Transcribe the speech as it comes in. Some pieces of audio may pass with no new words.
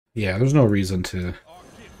yeah, there's no reason to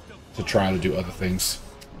try to do other things.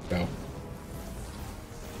 So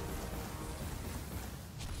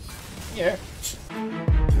yeah.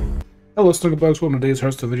 Hello, Snugglebugs. Welcome to today's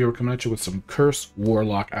Hearthstone video. We're coming at you with some Curse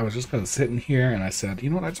Warlock. I was just kind of sitting here and I said, you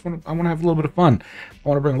know what? I want to have a little bit of fun. I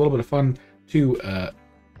want to bring a little bit of fun to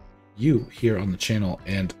you here on the channel.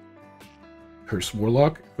 And Curse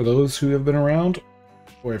Warlock, for those who have been around,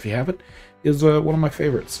 or if you haven't, is one of my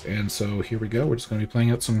favorites. And so here we go. We're just going to be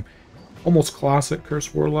playing out some almost classic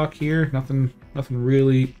Curse Warlock here. Nothing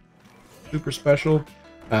really super special.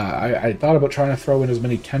 I thought about trying to throw in as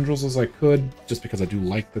many tendrils as I could, just because I do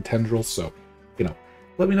like the tendrils. So, you know,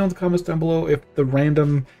 let me know in the comments down below if the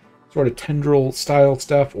random sort of tendril style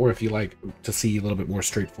stuff, or if you like to see a little bit more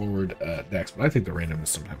straightforward decks. But I think the randomness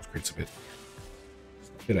sometimes creates a bit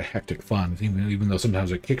of hectic fun, even though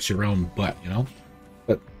sometimes it kicks your own butt, you know.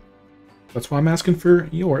 But that's why I'm asking for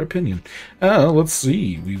your opinion. Let's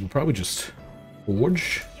see. We will probably just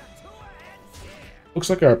forge. Looks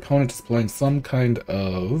like our opponent is playing some kind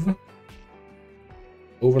of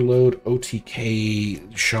Overload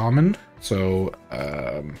OTK Shaman, so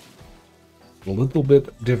a little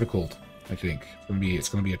bit difficult, I think. It's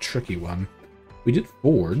gonna be a tricky one. We did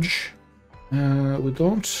forge. We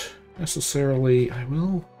don't necessarily. I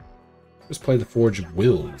will just play the Forge of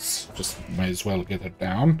Wills. Just might as well get it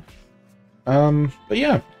down. But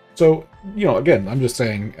yeah. So, you know, again, I'm just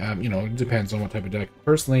saying, you know, it depends on what type of deck.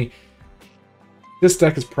 Personally, this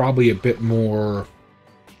deck is probably a bit more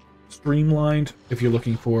streamlined if you're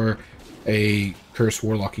looking for a Curse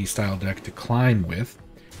Warlocky style deck to climb with.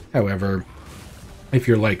 However, if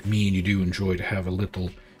you're like me and you do enjoy to have a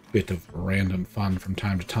little bit of random fun from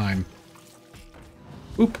time to time.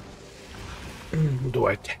 Oop. Do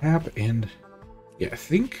I tap and... yeah, I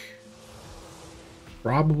think...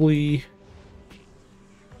 probably...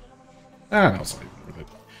 I don't know, it's like,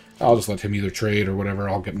 I'll just let him either trade or whatever.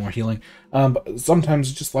 I'll get more healing. But sometimes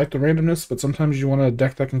you just like the randomness, but sometimes you want a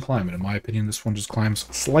deck that can climb. And in my opinion, this one just climbs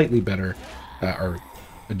slightly better, or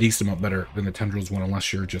a decent amount better than the Tendrils one,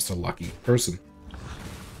 unless you're just a lucky person.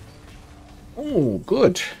 Oh,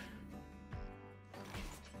 good.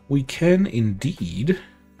 We can indeed.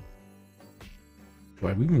 Do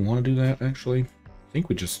I even want to do that, actually? I think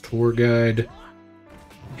we just tour guide,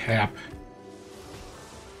 tap.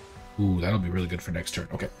 Ooh, that'll be really good for next turn.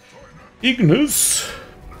 Okay. Ignis.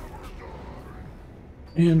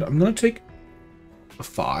 And I'm going to take a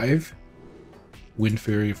 5. Wind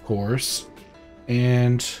Fury, of course.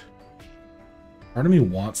 And part of me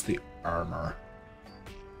wants the armor.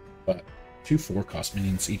 But 2 4-cost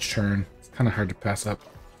minions each turn. It's kind of hard to pass up.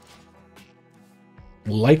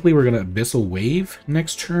 Likely we're going to Abyssal Wave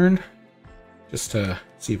next turn. Just to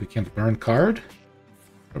see if we can't burn card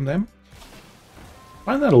from them. I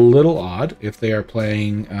find that a little odd if they are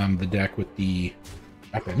playing the deck with the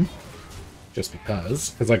weapon, just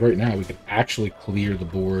because like right now we could actually clear the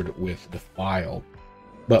board with Defile.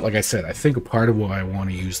 But like I said, I think a part of why I want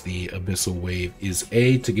to use the Abyssal Wave is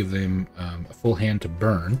A, to give them a full hand to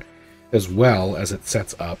burn, as well as it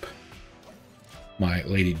sets up my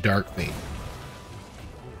Lady Darkbane.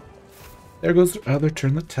 There goes their other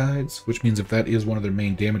Turn the Tides, which means if that is one of their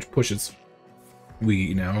main damage pushes,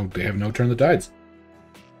 they have no Turn the Tides.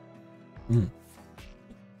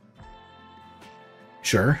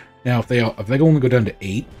 Sure. Now, if they only go down to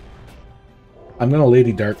 8, I'm gonna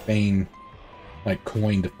Lady Darkbane, like,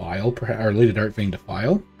 coin Defile, perhaps, or Lady Darkbane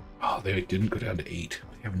Defile. Oh, they didn't go down to 8.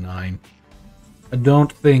 They have 9. I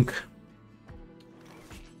don't think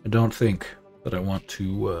that I want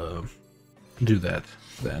to do that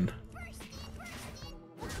then.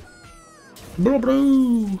 Bro,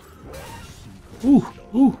 bro.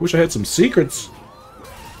 Ooh, wish I had some secrets.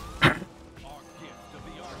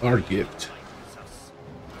 Our gift.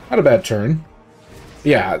 Not a bad turn.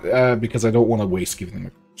 Yeah, because I don't want to waste giving them a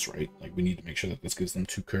curse, right? Like, we need to make sure that this gives them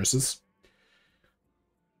 2 curses.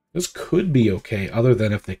 This could be okay, other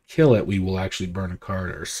than if they kill it, we will actually burn a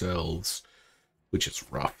card ourselves, which is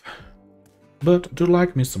rough. But I do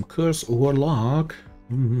like me some Curse Warlock.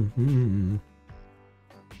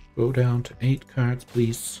 Go down to 8 cards,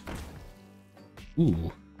 please.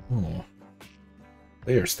 Ooh. Oh.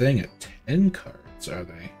 They are staying at 10 cards. Are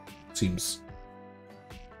they? Seems...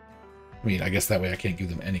 I mean, I guess that way I can't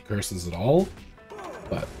give them any curses at all,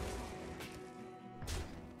 but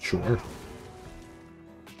sure.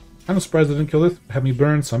 I'm surprised they didn't kill it. Have me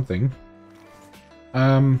burn something.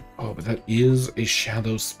 Oh, but that is a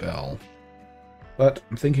shadow spell. But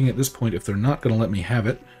I'm thinking at this point, if they're not going to let me have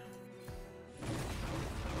it...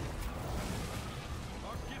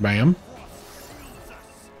 Bam.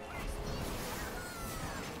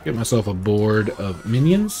 Get myself a board of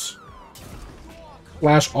minions.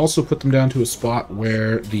 Flash also put them down to a spot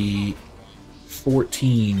where the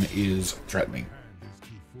 14 is threatening.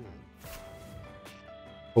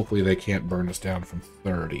 Hopefully they can't burn us down from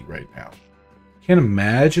 30 right now. Can't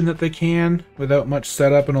imagine that they can without much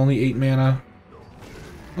setup and only 8 mana.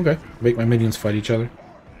 Okay, make my minions fight each other.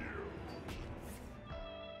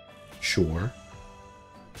 Sure.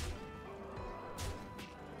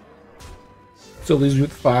 Still leaves me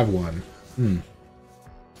with 5-1.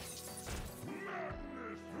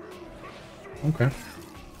 Okay. I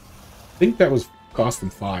think that was cost them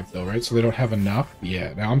 5 though, right? So they don't have enough.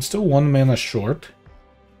 Yeah, now I'm still 1 mana short.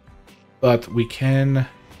 But we can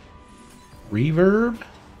reverb.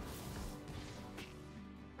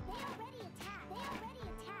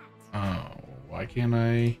 Oh, why can't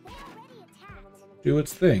I do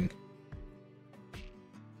its thing?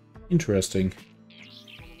 Interesting.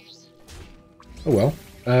 Oh well.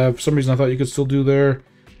 For some reason I thought you could still do their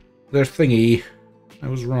thingy. I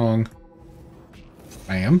was wrong.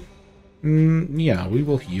 I am. Yeah, we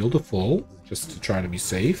will heal to full, just to try to be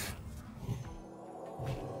safe.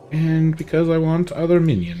 And because I want other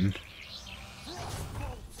minion.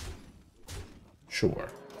 Sure.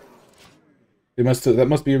 That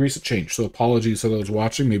must be a recent change, so apologies to those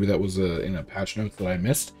watching. Maybe that was in a patch note that I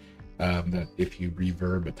missed. That if you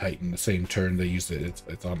reverb a Titan the same turn they use it,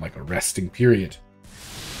 it's on like a resting period.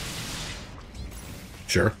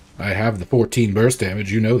 Sure, I have the 14 burst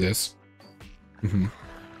damage, you know this.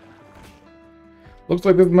 Looks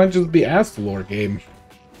like this might just be Astalor game.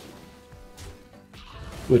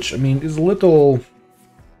 Which, I mean, is a little,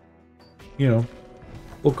 you know,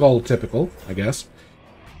 we'll call it typical, I guess.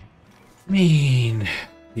 I mean,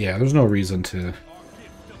 yeah, there's no reason to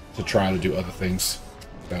try to do other things,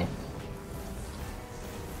 so.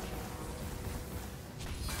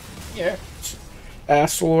 Yeah.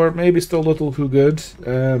 Astalor, maybe still a little too good.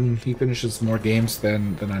 He finishes more games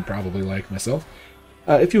than I'd probably like myself.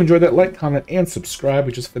 If you enjoyed that, like, comment, and subscribe.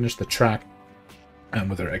 We just finished the track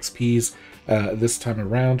with our XPs this time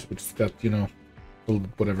around, which is got, you know,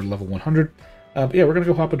 whatever, level 100. But yeah, we're going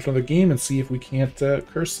to go hop into another game and see if we can't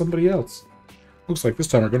curse somebody else. Looks like this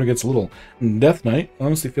time we're going against a little Death Knight. I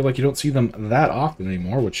honestly feel like you don't see them that often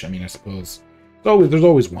anymore, which, I mean, I suppose there's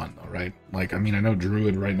always one, though, right? Like, I mean, I know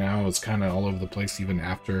Druid right now is kind of all over the place even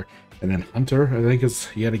after, and then Hunter, I think, is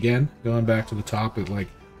yet again going back to the top at like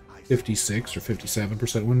 56 or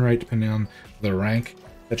 57% win rate, depending on the rank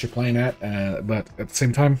that you're playing at. But at the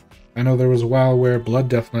same time, I know there was a while where Blood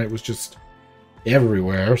Death Knight was just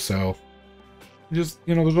everywhere, so just,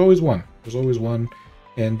 you know, there's always one. There's always one.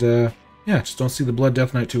 And, yeah, just don't see the Blood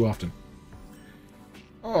Death Knight too often.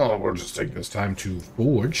 Oh, we'll just take this time to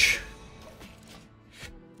forge.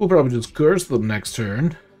 We'll probably just curse them next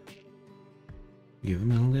turn. Give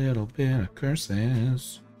them a little bit of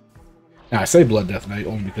curses. Now, I say Blood Death Knight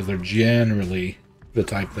only because they're generally the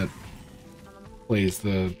type that plays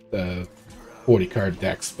the 40-card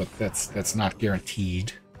decks, but that's not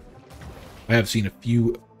guaranteed. I have seen a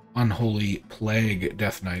few Unholy Plague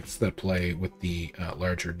Death Knights that play with the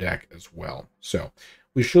larger deck as well. So,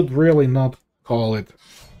 we should really not call it...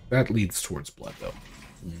 That leads towards blood, though.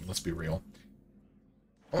 Let's be real.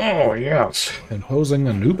 Oh, yes. Imposing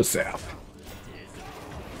Anubisap.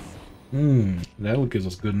 That'll give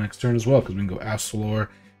us good next turn as well, because we can go Astalor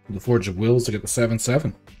with the Forge of Wills to get the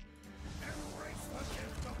 7/7.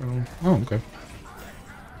 Oh, okay.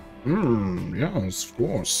 Yes, of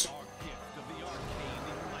course.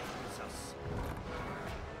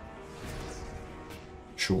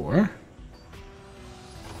 Sure.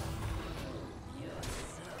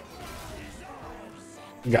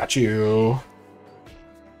 Got you.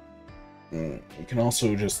 We can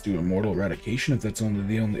also just do Immortal Eradication if that's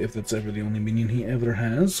if that's ever the only minion he ever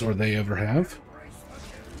has, or they ever have.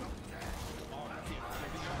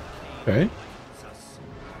 Okay.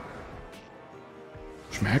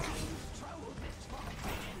 Schmack.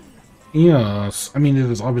 Yes, I mean it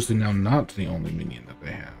is obviously now not the only minion that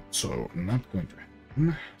they have, so not going to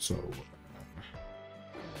happen. So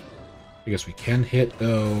I guess we can hit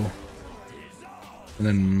though, and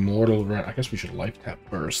then I guess we should life tap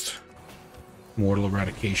first. Mortal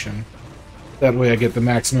Eradication. That way I get the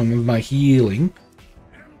maximum of my healing.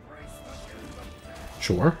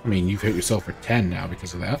 Sure. I mean, you've hit yourself for 10 now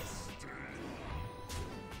because of that.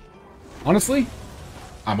 Honestly,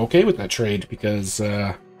 I'm okay with that trade because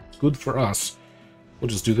it's good for us. We'll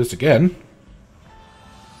just do this again.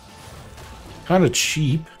 Kind of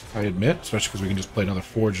cheap, I admit, especially because we can just play another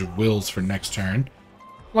Forge of Wills for next turn.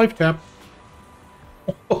 Life tap.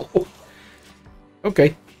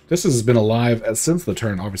 Okay. This has been alive since the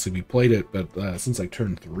turn. Obviously, we played it, but since like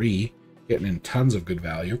turn 3, getting in tons of good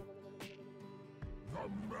value.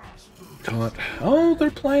 Taunt. Oh,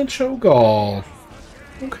 they're playing Cho'Gall.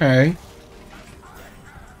 Okay.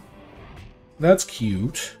 That's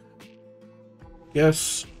cute.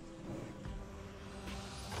 Yes.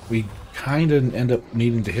 We kind of end up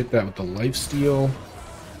needing to hit that with the lifesteal.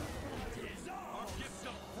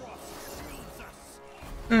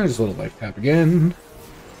 There's a little life tap again.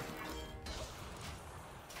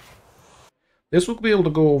 This will be able to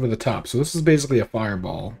go over the top. So this is basically a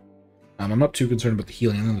fireball. I'm not too concerned about the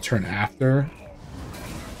healing and then the turn after.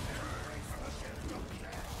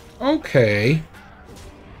 Okay.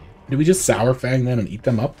 Do we just Sour Fang then and eat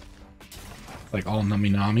them up? Like all nummy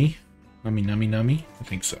nummy? Nummy nummy nummy? I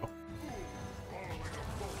think so.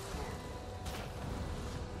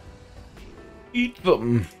 Eat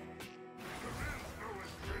them!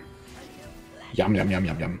 Yum yum yum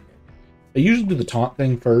yum yum. I usually do the taunt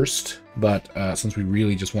thing first, but since we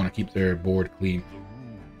really just want to keep their board clean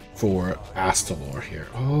for Astalor here.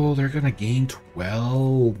 Oh, they're gonna gain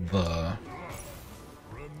 12.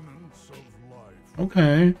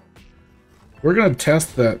 Okay. We're gonna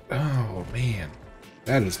test that. Oh man,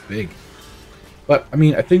 that is big. But I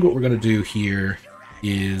mean, I think what we're gonna do here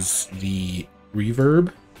is the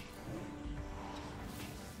reverb.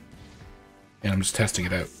 And I'm just testing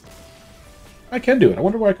it out. I can do it. I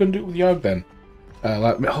wonder why I couldn't do it with Yogg then.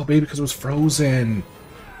 Oh, maybe because it was frozen.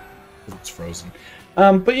 It's frozen.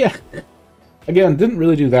 But yeah. Again, didn't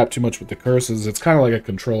really do that too much with the curses. It's kind of like a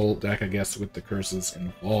control deck, I guess, with the curses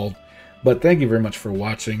involved. But thank you very much for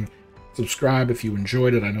watching. Subscribe if you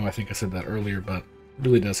enjoyed it. I think I said that earlier, but it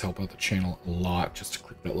really does help out the channel a lot just to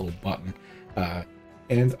click that little button.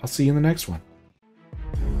 And I'll see you in the next one.